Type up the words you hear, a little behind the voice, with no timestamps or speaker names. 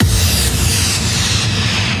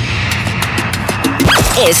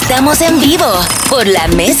Estamos en vivo por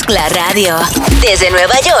LaMezclaRadio desde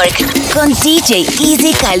Nueva York con DJ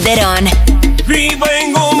EASY CALDERON. Vivo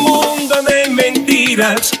en un mundo de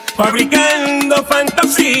mentiras, fabricando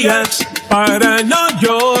fantasías para no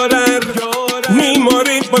llorar, ni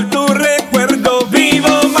morir por tu recuerdo.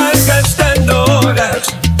 Vivo malgastando horas,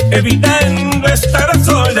 evitando estar a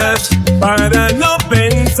solas para no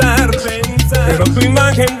pensar, pero tu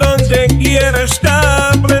imagen donde quiera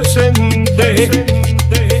está presente.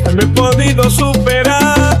 No he podido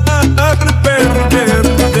superar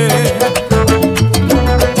perderte.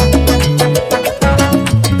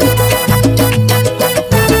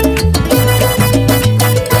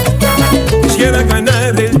 Quisiera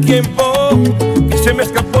ganar el tiempo que se me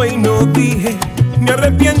escapó y no dije. Me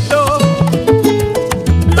arrepiento,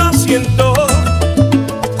 lo siento.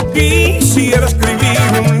 Quisiera escribir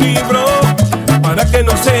un libro para que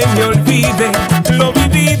no se me olvide lo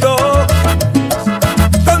vivido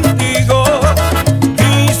contigo.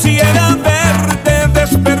 Quisiera verte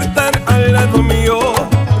despertar al lado mío,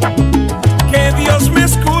 que Dios me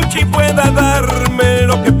escuche y pueda darme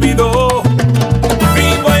lo que pido.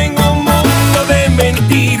 Vivo en un mundo de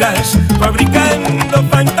mentiras, fabricando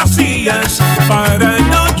fantasías para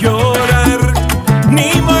no llorar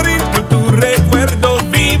ni morir por tu recuerdo.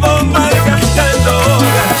 Vivo malgastando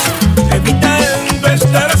horas, evitando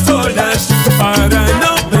estar a solas para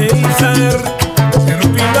no pensar, pero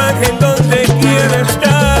tu imagen donde quiera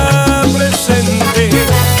está presente.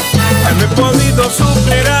 Ya no he podido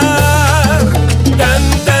superar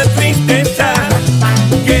tanta tristeza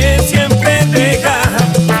que siempre deja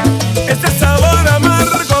este sabor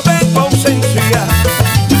amargo de tu ausencia.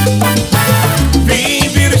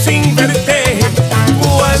 Vivir sin verte,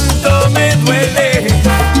 cuánto me duele.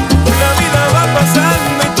 La vida va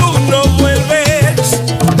pasando y tú no vuelves.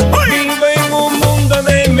 Vivo en un mundo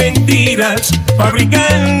de mentiras,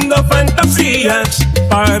 fabricando fantasías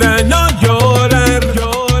para no llorar.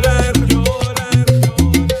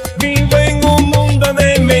 Vivo en un mundo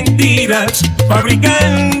de mentiras,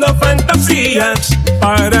 fabricando fantasías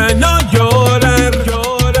para no llorar.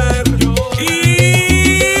 Y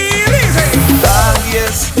dice: nadie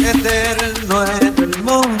es eterno en el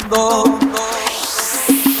mundo,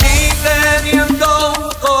 ni teniendo un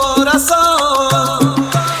corazón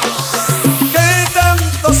que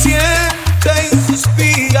tanto siente y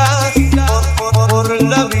suspira por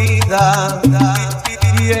la vida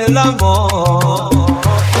y el amor.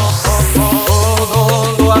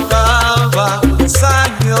 Todo lo acaba los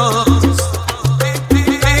años.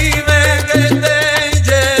 Dime que te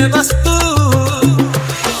llevas tú,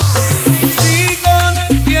 y con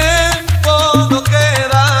el tiempo no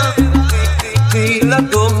queda ni la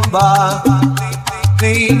tumba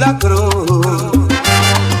ni la cruz.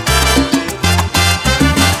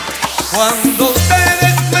 Cuando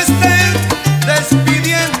ustedes me estén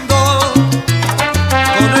despidiendo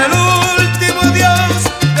con el último adiós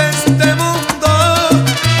de este mundo,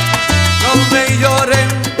 no me lloren,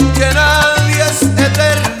 que nadie es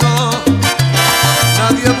eterno,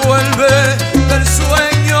 nadie vuelve del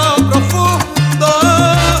sueño profundo.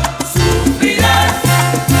 Sufrirás,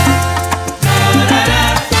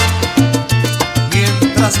 llorarás,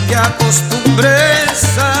 Mientras te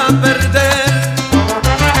acostumbres a perder,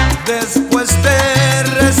 después te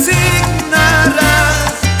resignarás.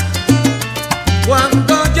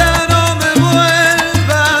 Cuando ya no me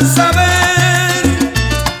vuelvas a ver,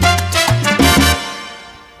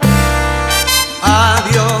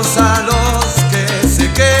 adiós a los que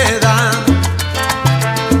se quedan.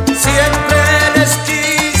 Siempre les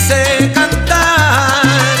quise cantar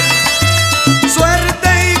suerte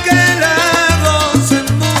y que la gocen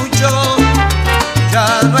mucho. Ya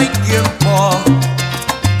no hay tiempo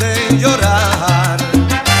de llorar.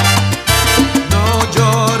 No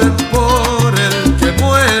lloren por el que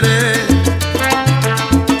muere,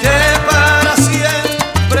 que para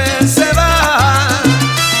siempre se va.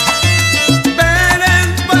 Velen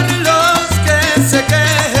por los que se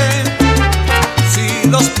quejen, si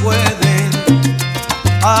los pueden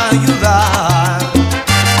ayudar.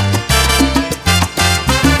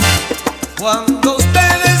 Cuando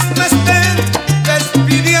ustedes me estén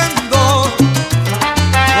despidiendo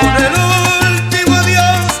con el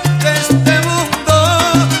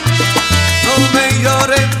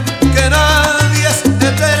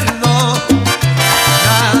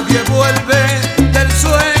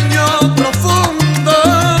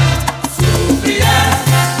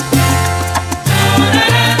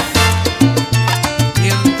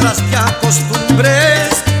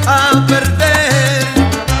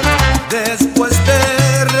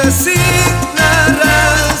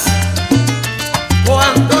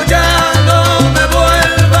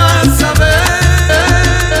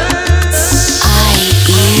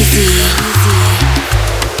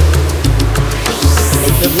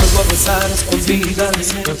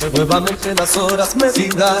Nuevamente las horas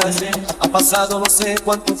medidas, ha pasado no sé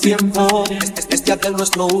cuánto tiempo desde aquel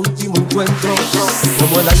nuestro último encuentro.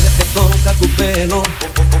 Como el aire que toca tu pelo,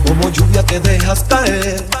 como lluvia que dejas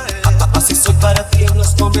caer, así soy para ti en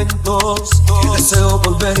los momentos que deseo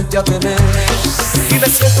volverte a tener. Y me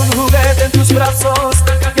siento un juguete en tus brazos,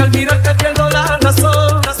 y al mirarte pierdo la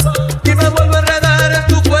razón, y me vuelvo a enredar en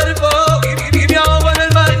tu cuerpo, y me ahogo en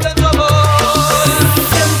el mar de tu amor.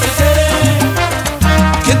 Siempre seré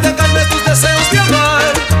quien te calme tus deseos de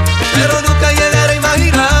amar, pero nunca llegaré a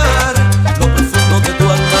imaginar lo profundo de tu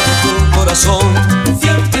alma, de tu corazón.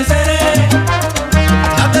 Siempre seré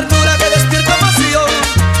la ternura que despierta pasión,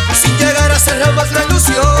 sin llegar a ser jamás la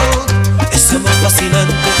ilusión, ese amor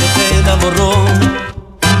fascinante que te enamoró.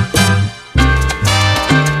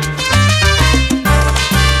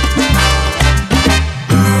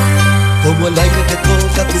 Como el aire que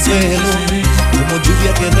toca tu pelo, como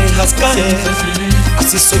lluvia que dejas caer,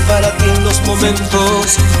 así soy para ti en los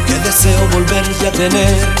momentos que deseo volverte a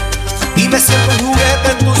tener. Y me siento un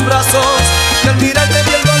juguete en tus brazos, y al mirarte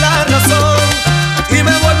pierdo la razón, y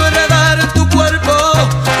me vuelvo a enredar en tu cuerpo,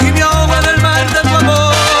 y me ahogo en el mar de tu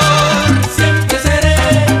amor. Siempre seré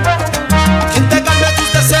quien te calme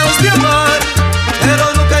tus deseos de amar,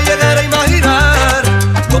 pero nunca llegaré a imaginar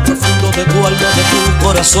lo profundo de tu alma, de tu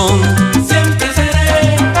corazón. Siempre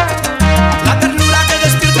seré la ternura que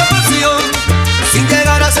despierta pasión, sin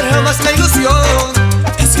llegar a ser jamás la ilusión,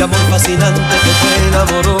 ese amor fascinante que te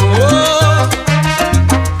enamoró.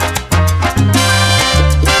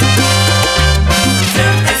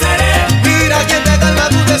 Siempre seré, mira quien te calma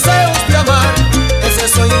tus deseos de amar, ese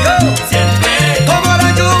soy yo. Siempre como la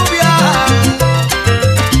lluvia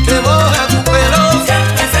que moja tu pelo.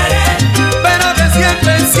 Siempre seré, pero que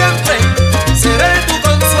siempre, siempre seré tu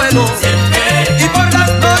consuelo. Siempre, y por las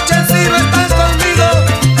noches si no estás conmigo,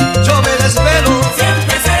 yo me desvelo.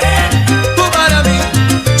 Siempre seré tú para mí,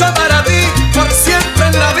 yo para ti, por siempre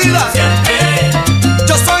en la vida. Siempre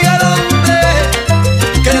yo soy el hombre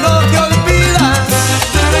que no te olvida.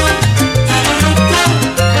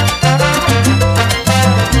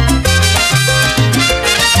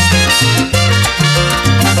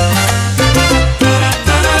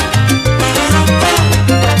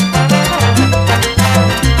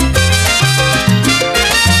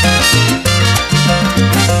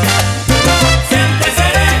 Siempre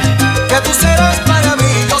seré que tú serás para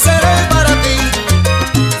mí, yo seré para ti.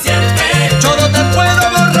 Siempre yo no te puedo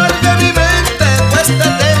borrar de mi mente, pues te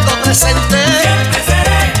tengo presente. Siempre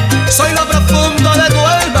seré, soy lo profundo de tu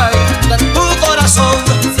alma y de tu corazón.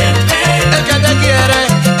 Siempre el que te quiere,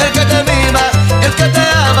 el que te mima, el que te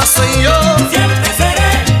ama soy yo. Siempre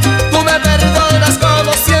seré, tú me perdonas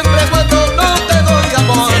como siempre cuando no te doy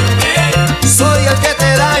amor. Siempre soy el que te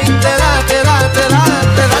da y te da, te da, te da,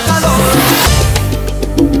 te da calor.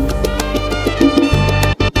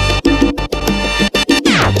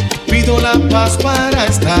 Pido la paz para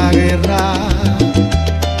esta guerra.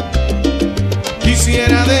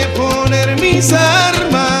 Quisiera deponer mis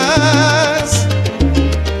armas,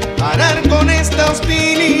 parar con esta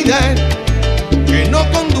hostilidad que no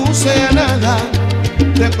conduce a nada.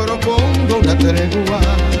 Te propongo una tregua.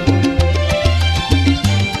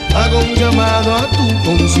 Hago un llamado a tu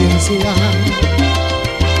conciencia.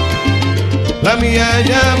 La mía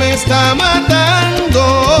ya me está matando.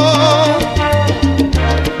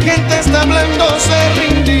 Quien te está hablando se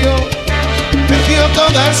rindió, perdió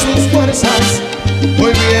todas sus fuerzas,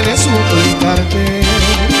 hoy viene a suplicarte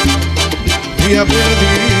y a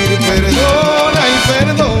pedir perdona y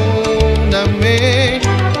perdóname,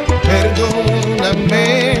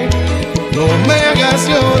 perdóname, no me hagas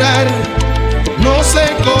llorar, no sé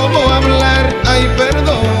cómo hablar, ay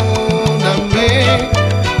perdóname,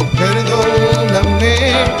 perdóname,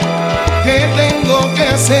 ¿qué tengo que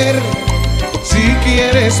hacer? Si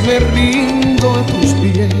quieres me rindo a tus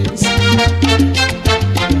pies.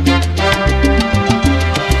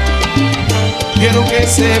 Quiero que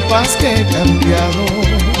sepas que he cambiado,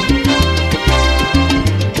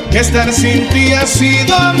 que estar sin ti ha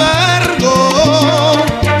sido amargo,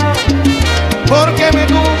 porque me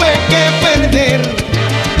tuve que perder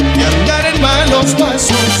y andar en malos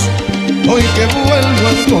pasos. Hoy que vuelvo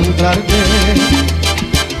a encontrarte,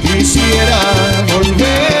 quisiera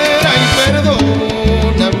volver, ay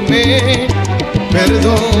perdóname,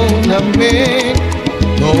 perdóname,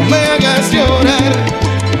 no me hagas llorar,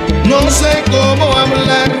 no sé cómo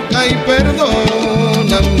hablar, ay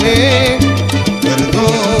perdóname,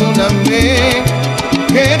 perdóname,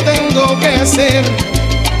 ¿qué tengo que hacer?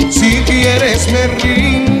 Si quieres me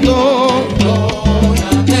rindo,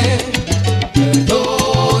 perdóname,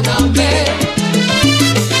 perdóname.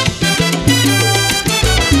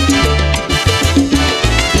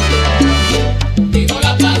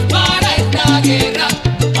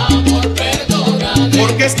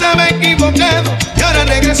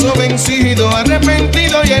 convencido,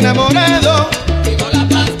 arrepentido y enamorado. Pido la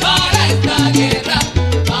paz para esta guerra,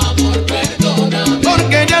 amor, perdóname.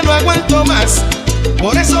 Porque ya no aguanto más,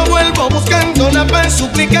 por eso vuelvo buscando la paz,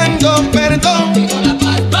 suplicando perdón. Pido la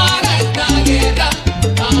paz para esta guerra,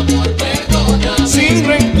 amor, perdóname. Sin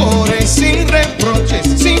rencores, sin reproches,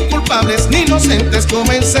 sin culpables ni inocentes,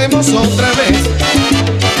 comencemos otra vez.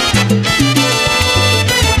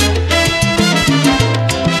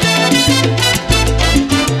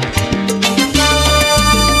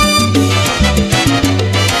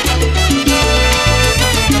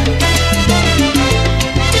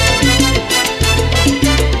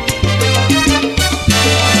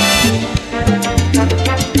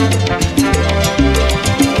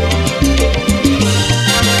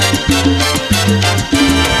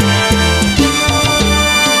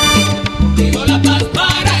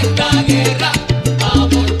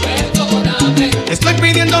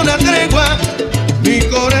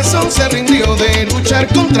 Se rindió de luchar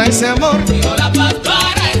contra ese amor. Pido la paz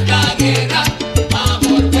para esta guerra,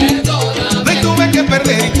 amor, perdóname. Me tuve que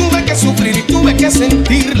perder y tuve que sufrir y tuve que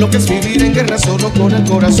sentir lo que es vivir en guerra solo con el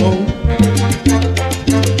corazón.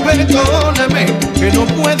 Perdóname, que no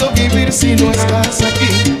puedo vivir si no estás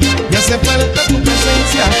aquí. Me hace falta tu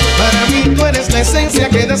presencia, para mí tú eres la esencia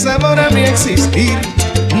que da sabor a mi existir.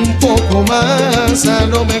 Un poco más, a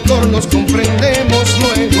lo mejor nos comprendemos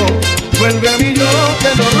luego. Vuelve a mí, yo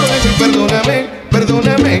te lo ruego y perdóname,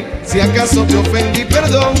 perdóname. Si acaso te ofendí,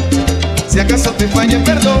 perdón. Si acaso te fallé,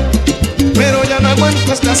 perdón. Pero ya no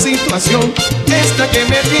aguanto esta situación, esta que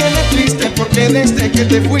me tiene triste, porque desde que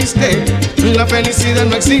te fuiste la felicidad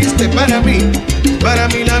no existe para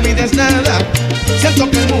mí la vida es nada. Siento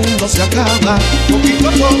que el mundo se acaba, poquito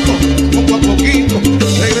a poquito,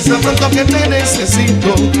 regresa pronto que te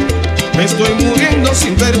necesito. Me estoy muriendo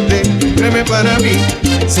sin verte, créeme, para mí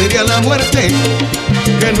sería la muerte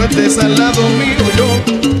que no estés al lado mío.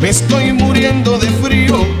 Yo me estoy muriendo de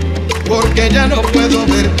frío porque ya no puedo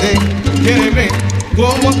verte. Quiéreme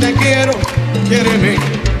como te quiero, quiéreme,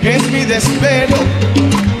 es mi desvelo.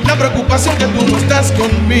 La preocupación que tú no estás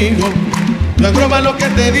conmigo, no es broma lo que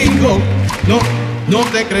te digo. No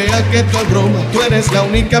te creas que esto es broma, tú eres la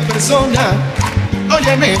única persona,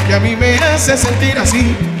 óyeme, que a mí me hace sentir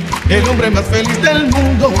así. El hombre más feliz del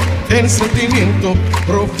mundo, el sentimiento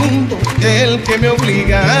profundo, el que me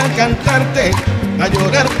obliga a cantarte, a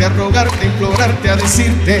llorarte, a rogarte, a implorarte, a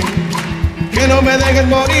decirte que no me dejes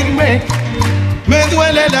morirme. Me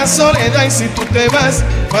duele la soledad y si tú te vas,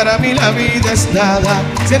 para mí la vida es nada.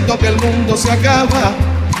 Siento que el mundo se acaba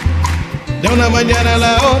de una mañana a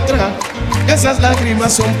la otra. Esas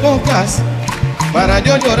lágrimas son pocas para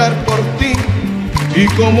yo llorar por ti. Y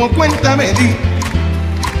como cuenta me di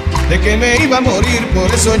de que me iba a morir,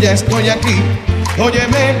 por eso ya estoy aquí.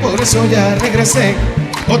 Óyeme, por eso ya regresé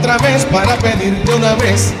otra vez para pedirte una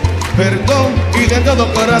vez perdón. Y de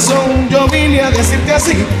todo corazón yo vine a decirte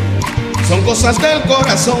así. Son cosas del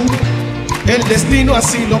corazón, el destino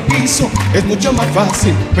así lo quiso. Es mucho más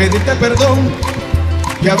fácil pedirte perdón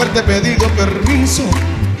que haberte pedido permiso.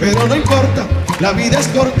 Pero no importa, la vida es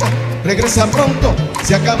corta, regresa pronto,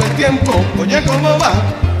 se acaba el tiempo. Oye, ¿cómo va?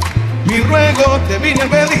 Mi ruego te vine a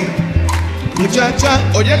pedir, muchacha,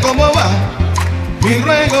 oye, ¿cómo va? Mi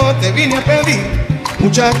ruego te vine a pedir,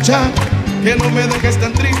 muchacha, que no me dejes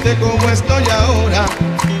tan triste como estoy ahora.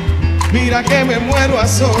 Mira que me muero a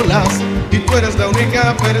solas y tú eres la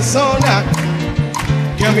única persona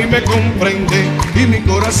que a mí me comprende y mi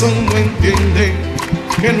corazón no entiende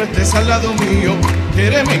que no estés al lado mío.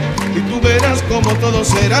 Quiéreme y tú verás como todo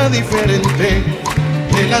será diferente.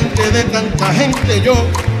 Delante de tanta gente yo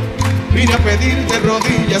vine a pedir de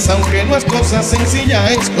rodillas, aunque no es cosa sencilla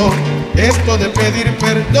esto de pedir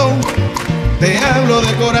perdón. Te hablo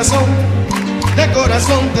de corazón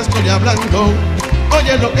te estoy hablando.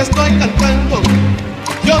 Oye lo que estoy cantando,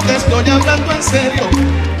 yo te estoy hablando en serio.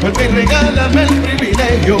 Vuelve y regálame el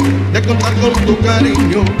privilegio de contar con tu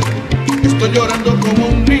cariño. Estoy llorando como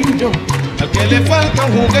un niño al que le falta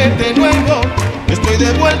un juguete nuevo. Estoy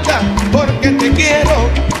de vuelta porque te quiero,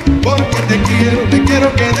 te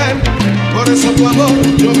quiero quedar. Por eso tu amor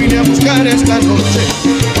yo vine a buscar esta noche.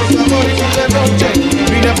 Por favor y por derroche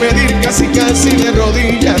vine a pedir casi de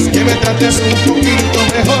rodillas que me trates un poquito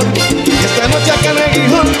mejor. Y esta noche acá en el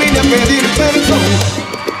Guijón vine a pedir perdón.